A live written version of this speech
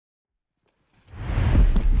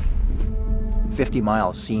50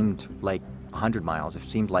 miles seemed like 100 miles. It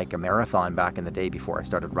seemed like a marathon back in the day before I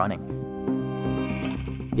started running.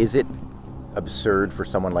 Is it absurd for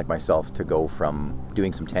someone like myself to go from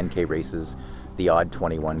doing some 10K races, the odd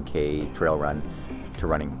 21K trail run, to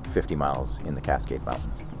running 50 miles in the Cascade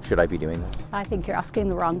Mountains? Should I be doing this? I think you're asking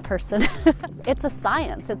the wrong person. It's a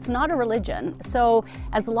science, it's not a religion. So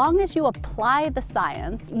as long as you apply the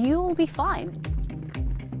science, you'll be fine.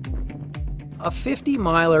 A 50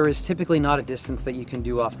 miler is typically not a distance that you can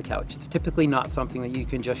do off the couch. It's typically not something that you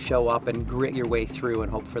can just show up and grit your way through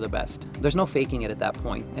and hope for the best. There's no faking it at that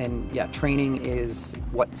point. And yeah, training is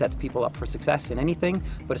what sets people up for success in anything,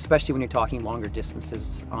 but especially when you're talking longer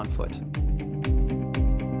distances on foot.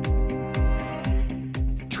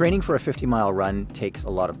 Training for a 50-mile run takes a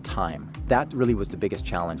lot of time. That really was the biggest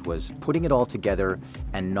challenge, was putting it all together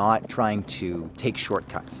and not trying to take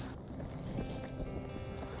shortcuts.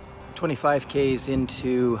 25 Ks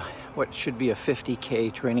into what should be a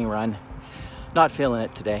 50K training run. Not feeling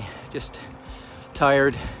it today. Just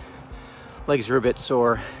tired, legs are a bit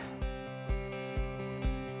sore.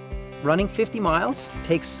 Running 50 miles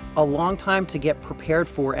takes a long time to get prepared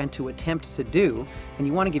for and to attempt to do, and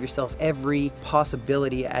you want to give yourself every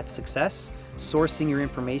possibility at success, sourcing your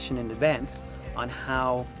information in advance on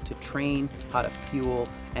how to train, how to fuel,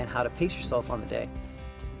 and how to pace yourself on the day.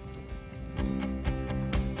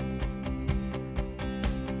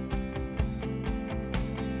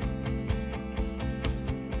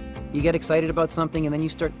 You get excited about something and then you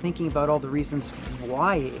start thinking about all the reasons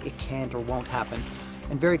why it can't or won't happen.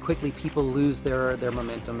 And very quickly people lose their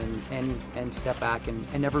momentum and step back and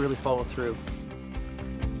never really follow through.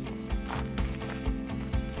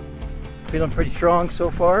 Feeling pretty strong so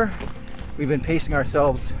far. We've been pacing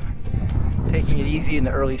ourselves, taking it easy in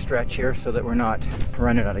the early stretch here so that we're not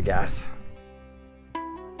running out of gas.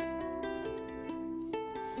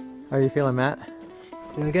 How are you feeling, Matt?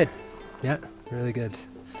 Feeling good. Yeah, really good.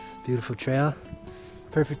 Beautiful trail,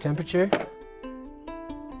 perfect temperature.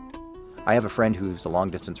 I have a friend who's a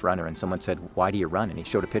long-distance runner, and someone said, "Why do you run?" And he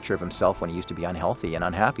showed a picture of himself when he used to be unhealthy and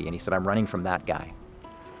unhappy, and he said, "I'm running from that guy."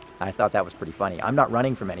 I thought that was pretty funny. I'm not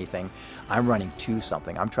running from anything, I'm running to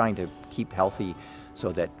something. I'm trying to keep healthy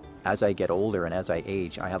so that as I get older and as I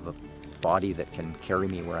age, I have a body that can carry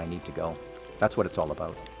me where I need to go. That's what it's all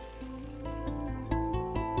about.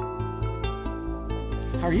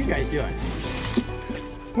 How are you guys doing?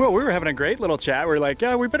 Well, we were having a great little chat. We're like,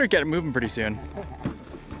 yeah, we better get moving pretty soon.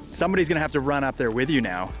 Somebody's gonna have to run up there with you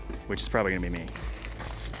now, which is probably gonna be me.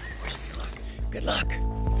 Good luck.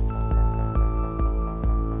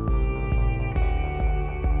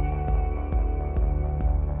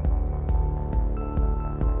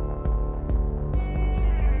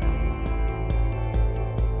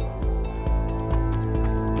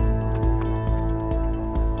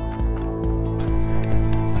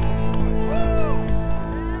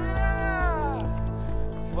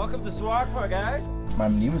 Welcome to Swagpa, guys. My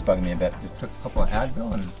knee was bugging me a bit. Just took a couple of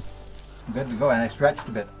Advil and I'm good to go, and I stretched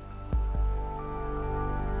a bit.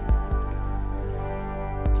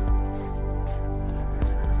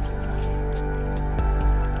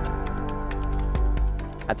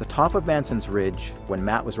 At the top of Manson's Ridge, when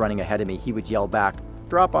Matt was running ahead of me, he would yell back,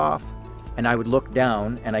 "Drop off." And I would look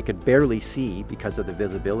down and I could barely see because of the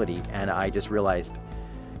visibility, and I just realized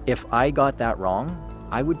if I got that wrong,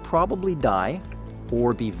 I would probably die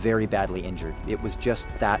or be very badly injured. It was just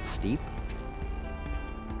that steep.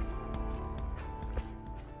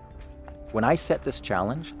 When I set this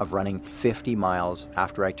challenge of running 50 miles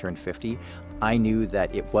after I turned 50, I knew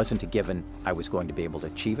that it wasn't a given I was going to be able to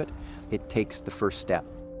achieve it. It takes the first step.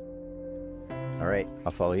 All right,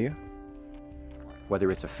 I'll follow you. Whether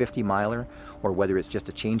it's a 50 miler or whether it's just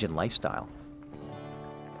a change in lifestyle.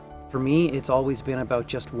 For me, it's always been about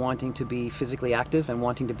just wanting to be physically active and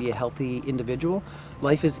wanting to be a healthy individual.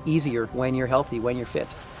 Life is easier when you're healthy, when you're fit.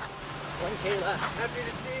 1K left. Happy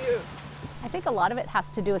to see you. I think a lot of it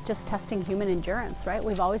has to do with just testing human endurance, right?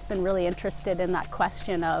 We've always been really interested in that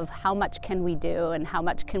question of how much can we do and how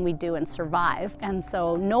much can we do and survive. And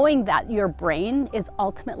so knowing that your brain is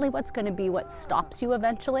ultimately what's going to be what stops you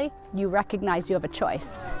eventually, you recognize you have a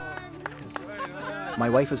choice. My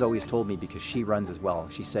wife has always told me, because she runs as well,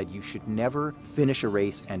 she said you should never finish a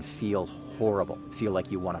race and feel horrible, feel like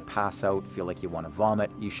you want to pass out, feel like you want to vomit.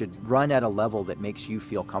 You should run at a level that makes you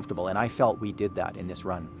feel comfortable, and I felt we did that in this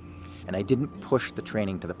run. And I didn't push the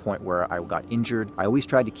training to the point where I got injured. I always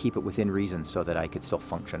tried to keep it within reason so that I could still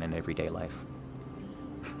function in everyday life.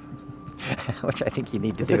 Which I think you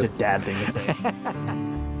need to do. Such a dad thing to say.